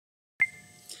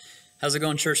How's it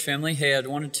going, church family? Hey, I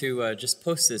wanted to just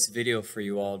post this video for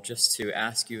you all just to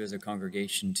ask you as a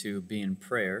congregation to be in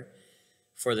prayer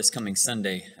for this coming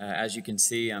Sunday. As you can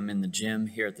see, I'm in the gym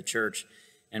here at the church,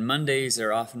 and Mondays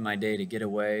are often my day to get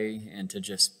away and to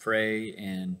just pray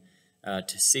and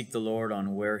to seek the Lord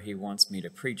on where He wants me to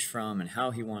preach from and how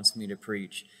He wants me to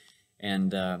preach.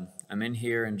 And I'm in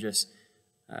here and just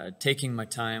taking my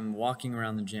time, walking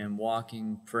around the gym,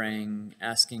 walking, praying,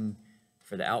 asking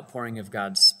for the outpouring of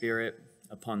God's Spirit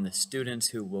upon the students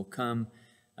who will come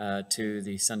to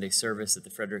the Sunday service at the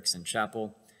Frederickson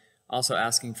Chapel. Also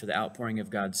asking for the outpouring of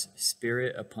God's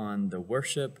Spirit upon the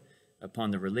worship,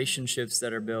 upon the relationships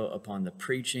that are built, upon the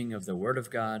preaching of the Word of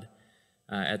God.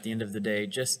 At the end of the day,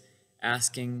 just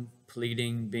asking,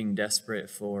 pleading, being desperate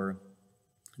for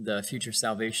the future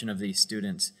salvation of these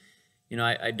students. You know,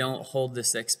 I don't hold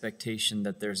this expectation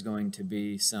that there's going to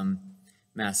be some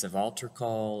massive altar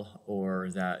call or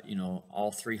that, you know,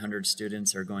 all 300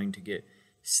 students are going to get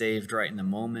saved right in the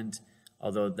moment,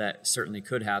 although that certainly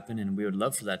could happen and we would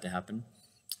love for that to happen.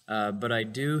 But I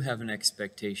do have an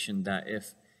expectation that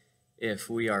if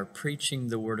we are preaching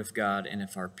the Word of God and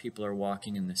if our people are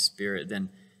walking in the Spirit, then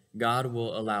God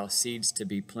will allow seeds to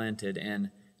be planted, and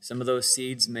some of those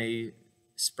seeds may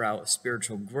sprout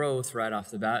spiritual growth right off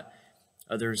the bat.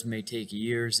 Others may take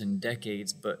years and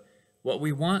decades, but what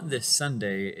we want this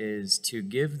Sunday is to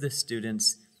give the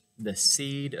students the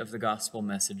seed of the gospel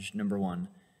message, number one.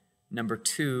 Number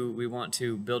two, we want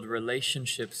to build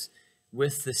relationships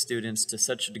with the students to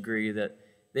such a degree that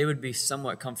they would be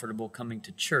somewhat comfortable coming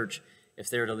to church if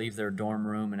they were to leave their dorm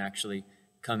room and actually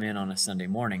come in on a Sunday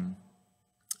morning.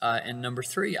 And number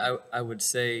three, I would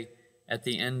say at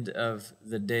the end of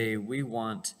the day, we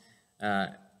want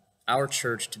our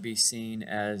church to be seen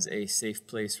as a safe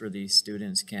place where these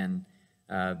students can,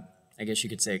 I guess you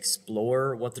could say,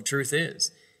 explore what the truth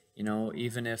is. You know,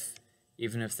 even if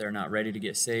they're not ready to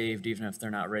get saved, even if they're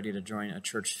not ready to join a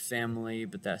church family,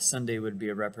 but that Sunday would be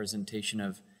a representation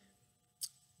of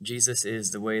Jesus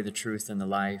is the way, the truth, and the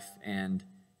life. And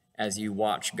as you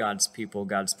watch God's people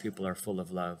are full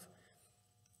of love.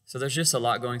 So there's just a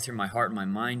lot going through my heart and my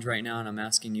mind right now, and I'm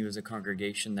asking you as a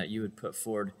congregation that you would put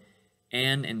forward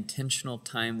an intentional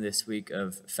time this week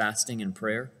of fasting and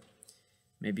prayer.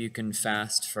 Maybe you can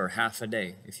fast for half a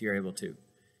day if you're able to.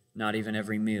 Not even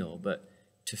every meal, but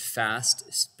to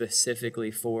fast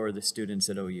specifically for the students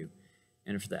at OU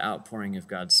and for the outpouring of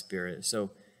God's Spirit.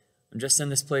 So I'm just in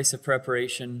this place of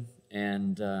preparation,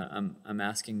 and I'm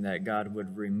asking that God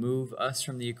would remove us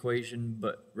from the equation,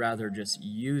 but rather just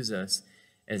use us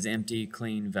as empty,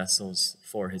 clean vessels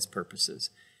for His purposes.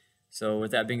 So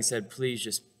with that being said, please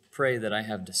just pray that I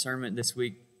have discernment this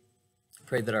week.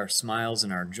 Pray that our smiles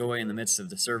and our joy in the midst of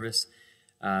the service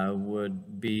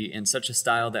would be in such a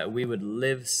style that we would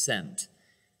live sent.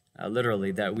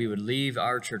 Literally, that we would leave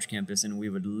our church campus and we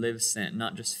would live sent,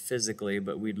 not just physically,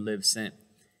 but we'd live sent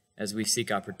as we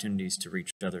seek opportunities to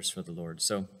reach others for the Lord.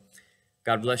 So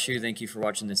God bless you. Thank you for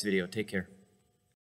watching this video. Take care.